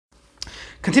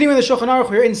Continuing the Shulchan Aruch,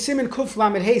 we're in Siman Kuf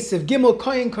Lamed Hey Seif Gimel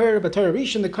Kohein Koyer B'Torah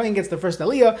Rishon. The Kohen gets the first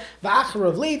aliyah, v'achar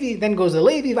of Levi, then goes the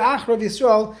Levi, v'achar of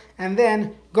Yisrael, and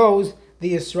then goes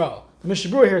the Yisrael. The Mishnah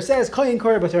Berurah here says Kohen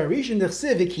Koyer B'Torah Rishon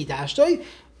D'chsiv v'kidashtoi,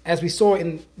 as we saw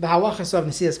in the halachas of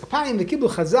Nesias Kapanim, the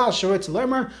Kibul Chazal Sheretz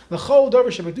Lermer, the Chol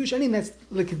Dover Shabbadush, any that's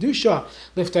the Kedusha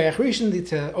Liftayach Rishon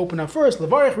to open up first,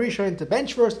 Levarich Rishon to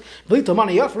bench first, V'lito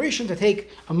Mani Yafa Rishon to take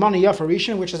a Mani Yafa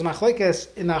Rishon, which is machlekes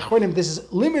in the Achronim. This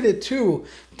is limited to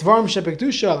Dvarim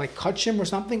Shabbadush, like kachim or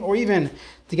something, or even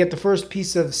to get the first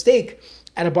piece of steak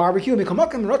at a barbecue.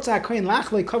 Cover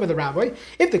the rabbi.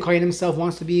 If the kohen himself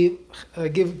wants to be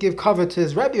give cover to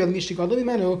his rabbi,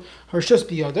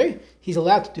 he's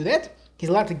allowed to do that. He's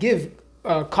allowed to give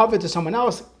cover to someone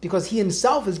else because he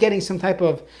himself is getting some type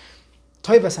of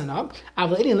toivas hanab.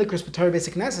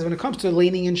 When it comes to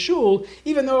leaning in shul,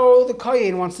 even though the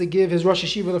kohen wants to give his rosh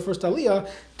yeshiva the first aliyah,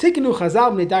 they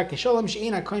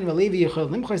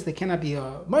cannot be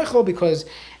meichel because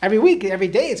every week, every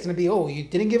day, it's going to be, oh, you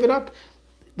didn't give it up.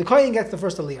 The Kohen gets the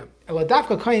first aliyah.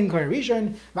 Eladafka Kohen Kohen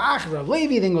Rishon, v'achar of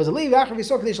Levi, then goes the Levi. Achar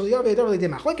v'yisok l'ishal yaveh don't really do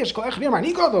machlekes. Kol echad yomar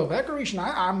ni kodo v'echar Rishon.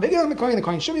 I'm bigger than the Kohen. The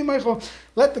Kohen should be meichel.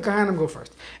 Let the Kohanim go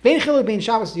first. Vein chiluk bein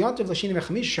Shabbos yontiv l'shini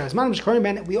v'chamish shazman m'shkorim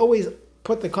ben. We always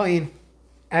put the Kohen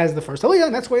as the first aliyah,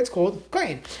 and that's why it's called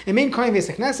Kohen. And main Kohen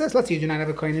v'esechneses. Let's say you do not have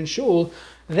a Kohen in shul.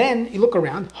 Then you look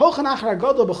around. Holchan achar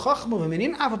gadol b'chachmu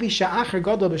v'minin avapi sha'achar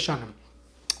gadol b'shanim.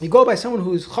 You go by someone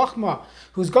who's chachma,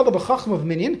 who's gadol b'chachma of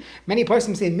minyan. Many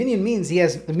persons say minyan means he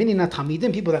has the minyan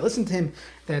tamidim, people that listen to him,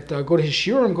 that go to his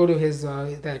shiurim, go to his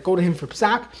that go to him for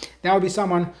psak. That would be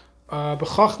someone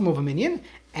b'chachma of a minyan.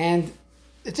 And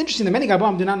it's interesting that many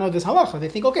Gabbam do not know this halacha. They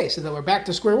think, okay, so that we're back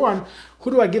to square one. Who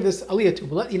do I give this aliyah to?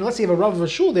 Well, let's say you have a rav of a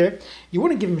shul there. You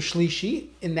wouldn't give him shlishi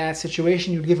in that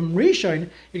situation. You'd give him rishon.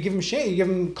 You'd give him shei. You give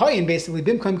him kohen, basically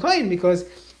bimkom kohen, because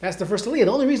that's the first aliyah.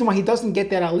 The only reason why he doesn't get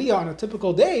that aliyah on a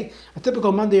typical day, a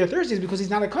typical Monday or Thursday, is because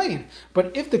he's not a kohen.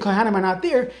 But if the kohanim are not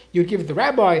there, you'd give the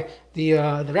rabbi, the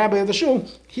rabbi of the shul,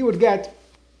 he would get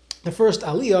the first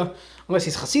aliyah, unless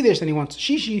he's chassidish, then he wants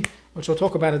shishi, which we'll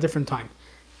talk about a different time.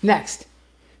 Next.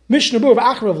 Mishnah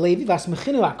Berurah v'achar of Levi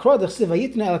v'asmechinu akra d'chsiv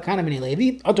vayitna el kahanim b'nei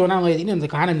Levi. Oto nam le'edinim the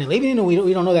kahanim b'nei Levi.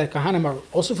 We don't know that kahanim are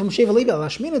also from Sheva Levi.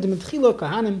 Alashmina d'mitchilo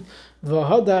kahanim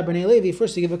v'hada b'nei Levi.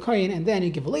 First you give a kohen and then you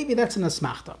give a Levi. That's an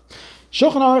asmachta.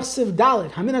 Shulchan Aruch Siv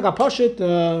Dalet Haminag HaPashut.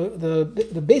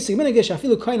 The basic minhag is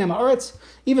afilu kohen ha'aretz.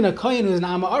 Even a kohen who's an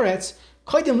ha'aretz.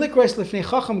 You have a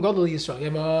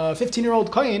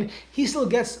 15-year-old kohen, he still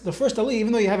gets the first aliyah,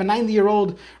 even though you have a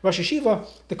 90-year-old Rosh Yeshiva,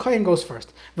 the kohen goes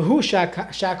first. Obviously,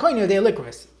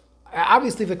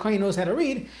 if the kohen knows how to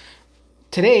read,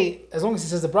 today, as long as he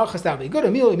says the brachas, that will be good.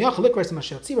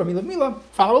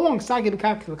 Follow along.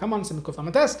 Come on, the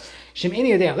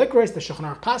Shulchan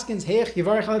Aruch paskins,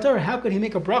 how could he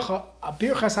make a bracha, a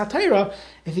birchas hatayra,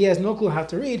 if he has no clue how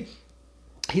to read?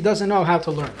 He doesn't know how to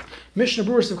learn. Mishnah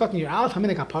Berurah Sivkat Nir Aleph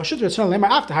Haminik HaPashut Retzon Lemar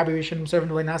after Habi Rishon serving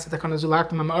the Nasa Takana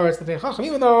Zulaktam Ha'aretz Lefnei Chacham.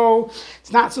 Even though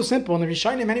it's not so simple, and the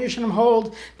Rishonim, many Rishonim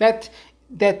hold that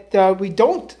we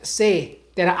don't say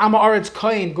that an Ha'aretz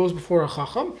Kohen goes before a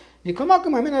Chacham. The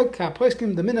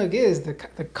minhag is the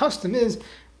custom is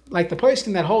like the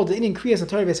poskim that hold the Indian Kriyas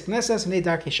Torah Basic Knesses and they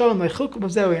dark Yishalom like Chilkum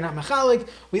of Zewi not Mechalik.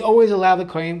 We always allow the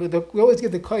Kohen. We always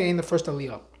give the Kohen the first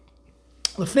aliyah.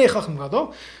 Lefnei Chacham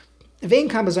Gadol. If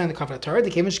ain't come bezoin the cover of Torah, the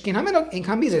came skin haminok ain't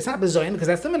come bizoin. It's not bezoin because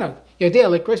that's the minhag. Yodei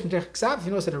like Chris Mitech Ksav. If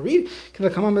you know how to read, can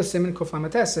come on with Siman Kuf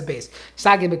Lamates base.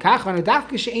 Sagi bekach v'anu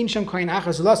dafke she'ein sham kohen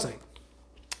achar zulasoi.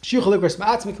 Shiuchel Chris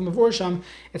Ma'atz mikim avorsham.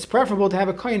 It's preferable to have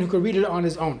a kohen who could read it on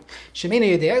his own.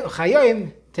 Shemina yodei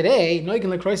chayoyim. Today,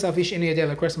 noigen lekroisav ish in yodei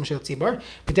lekrois mashel tzibor.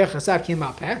 Mitech Ksav kim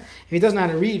ma'peh. If he doesn't know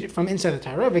how to read from inside the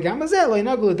Torah, v'gam mazel lo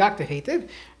yinagu l'dakta hated.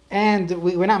 And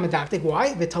we're not medactic. Why?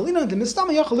 He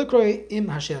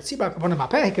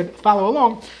could follow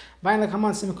along.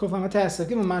 We'll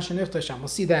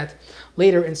see that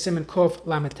later in Siman Kuf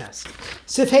Lamates.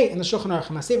 Seif Hey in the Shulchan Aruch,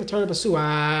 Seif Torah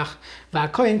Basuach,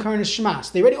 Kohen Karnish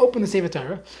Shmas. They already opened the Seif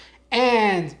Torah,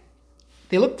 and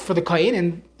they look for the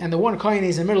Kohen, and the one Kohen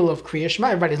is in the middle of Kriya Shema.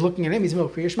 Everybody's looking at him. He's in the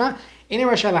middle of Kriya Shema.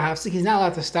 He's not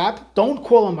allowed to stop. Don't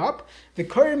call him up. The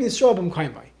Kohen Yisrael b'm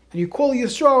Kohen by. And you call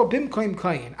Yisrael bim koim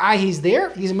koyin. He's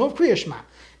there. He's a mov kriya shema.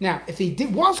 Now, if he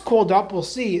was called up, we'll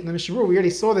see in the Mishnah Berurah. We already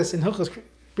saw this in Hilchos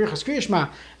Birchas Kriya Shema.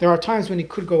 There are times when he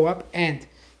could go up and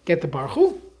get the Baruch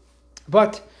Hu,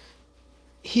 but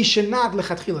he should not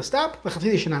lechatchila stop.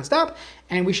 Lechatchila should not stop,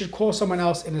 and we should call someone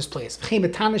else in his place. Let's say you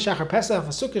have a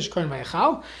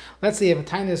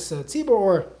Tainus Tzibor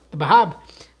or the Bahab.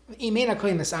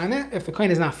 If the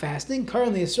kohen is not fasting,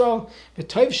 currently Yisrael,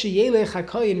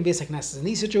 in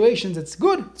these situations, it's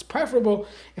good, it's preferable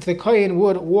if the kohen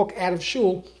would walk out of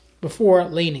shul before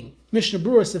laning. Mishnah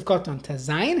Berurah Sivkatan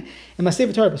Tazayin and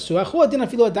Sefer Torah B'Suach. Who didn't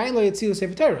feel a dain lo yitzilu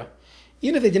Sefer Torah.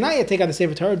 Even if they deny it, take out the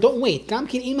Sefer Torah. Don't wait.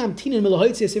 Gamkin imam tinin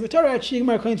milahoitzi Sefer Torah.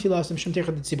 Shigmar kohen filasim shem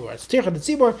teichad tzibur. It's teichad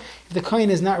tzibur. If the kohen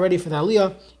is not ready for the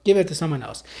aliyah, give it to someone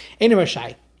else. Ein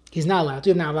rashai. He's not allowed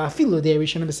to. Now afilu dei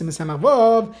rishona b'siman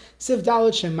samavav siv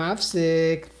dalet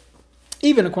shemafsik.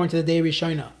 Even according to the dei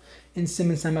rishona in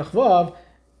Siman samavav,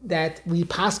 that we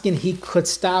paskin he could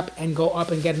stop and go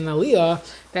up and get an aliyah.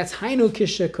 That's hainu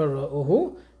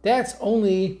kishakaruhu. That's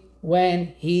only when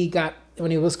he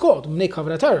was called.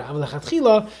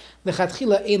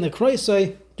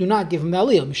 Do not give him the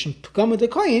aliyah.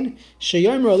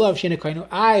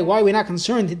 Why are we not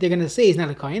concerned that they're going to say he's not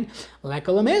a kohen? Like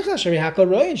a lamecha, shari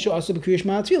should also be kriyish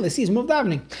ma'atfil. This is move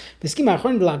davening.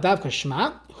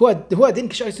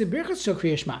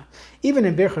 Even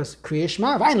in Birchas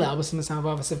Kriyishma, Vain Le'abas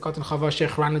Mesamav Sivkatan Chava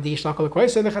Shech Rana Dish Lakal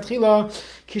Kroiso Lechatchila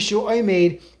Kishu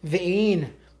Oimed Ve'in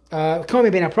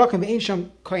Komi Ben Aprokim Ve'in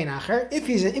Sham Koyin Acher. If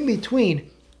he's in between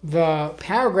the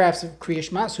paragraphs of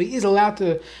Kriyishma, so he is allowed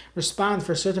to respond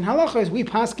for certain halachas. We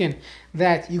paskin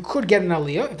that you could get an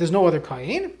aliyah if there's no other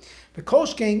koyin. The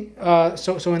kolshking,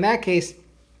 so in that case,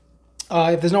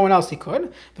 if there's no one else, he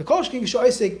could. The kolshking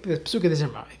shoisik psuka de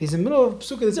zimra. If he's in the middle of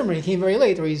psuka de zimra, he came very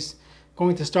late, or he's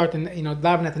going to start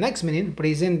daven at the next minute, but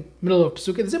he's in the middle of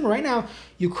psuka de zimra right now.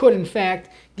 You could, in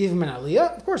fact, give him an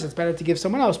aliyah. Of course, it's better to give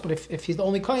someone else, but if he's the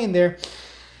only koyin there,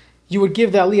 you would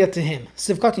give the aliyah to him.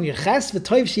 Sivkatin yirches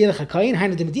v'toiv sheyelech hakayin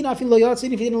hainu demedina afin lo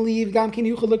yatzin if he didn't leave gam kin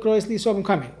yuchal lekrois li'sovim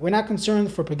coming. We're not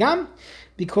concerned for pagam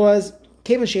because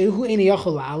kevan shehu eni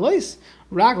yachol la'alois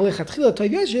rag lechatchila toiv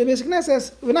yeshe basic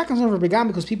nesses. We're not concerned for pagam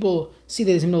because people see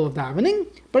that he's in the middle of davening,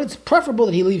 but it's preferable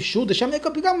that he leaves shul. The shem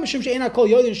ekam pagam mishum she'ena kol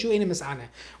yodin shu ena misane.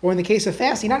 Or in the case of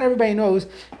fasting, not everybody knows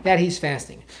that he's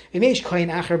fasting. V'meish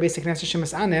koyin acher basic nesses shem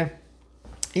misane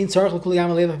in tzarich l'kul yam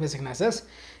leilach basic nesses.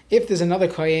 If there's another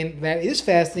kohen that is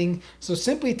fasting, so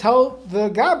simply tell the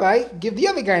gabbai, give the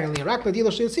other guy an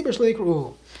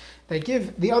aliyah. They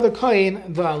give the other kohen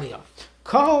the aliyah.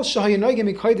 So let's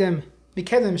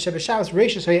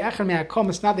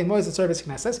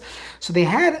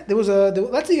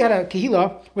say you had a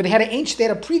kehila where they had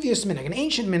a previous minhag, an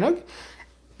ancient minhag,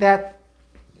 that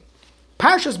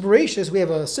Parshas Bereshis, we have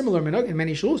a similar minhag in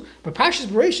many shuls, but Parshas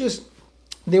Bereshis,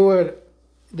 they would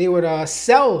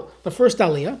sell the first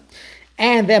aliyah,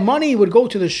 and that money would go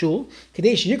to the shul to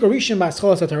get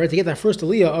that first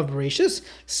aliyah of Bereshis,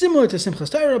 similar to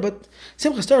Simchas Torah. But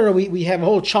Simchas Torah, we have a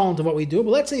whole challenge of what we do.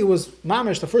 But let's say it was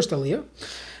mamish the first aliyah.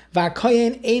 The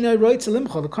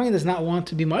kohen does not want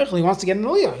to be meichel. He wants to get an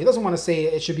aliyah. He doesn't want to say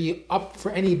it should be up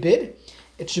for any bid.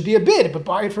 It should be a bid, but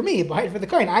buy it for me, buy it for the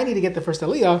kohen. I need to get the first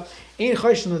aliyah. We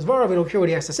don't care what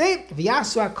he has to say.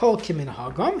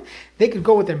 They could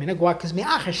go with their minhag. Why? Because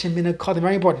minhag called them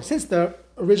very important. Since the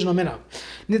original minhag,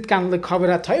 nitkan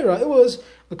lekavarat Torah, it was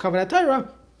lekavarat Torah.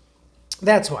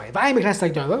 That's why.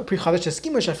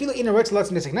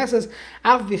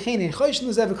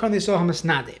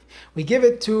 We give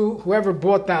it to whoever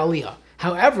bought the aliyah.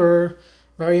 However,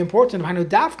 very important. The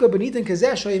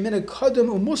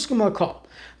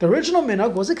original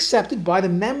minhag was accepted by the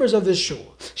members of the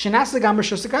shul. They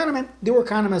were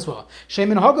kahanim as well.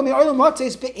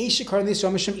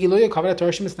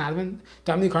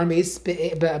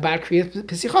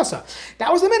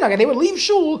 That was the minhag, and they would leave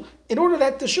shul in order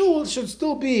that the shul should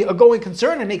still be a going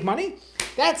concern and make money.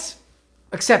 That's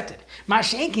accepted.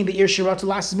 Let's say you have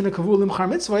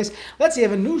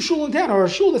a new shul in town, or a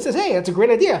shul that says, hey, that's a great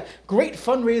idea, great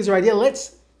fundraiser idea,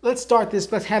 let's start this,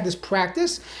 let's have this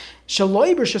practice. Says they're not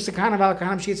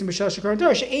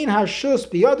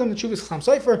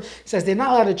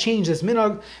allowed to change this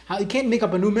minhag. You can't make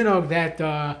up a new minhag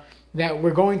that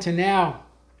we're going to now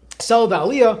sell the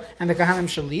aliyah and the kahanim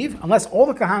should leave, unless all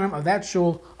the kahanim of that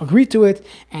shul agree to it,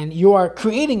 and you are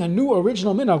creating a new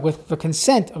original minhag with the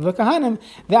consent of the kahanim,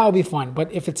 that will be fine.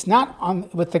 But if it's not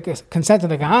with the consent of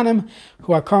the kahanim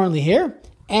who are currently here,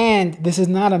 and this is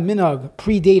not a minhag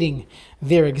predating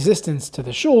their existence to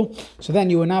the shul, so then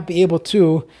you will not be able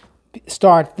to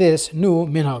start this new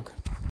minhag.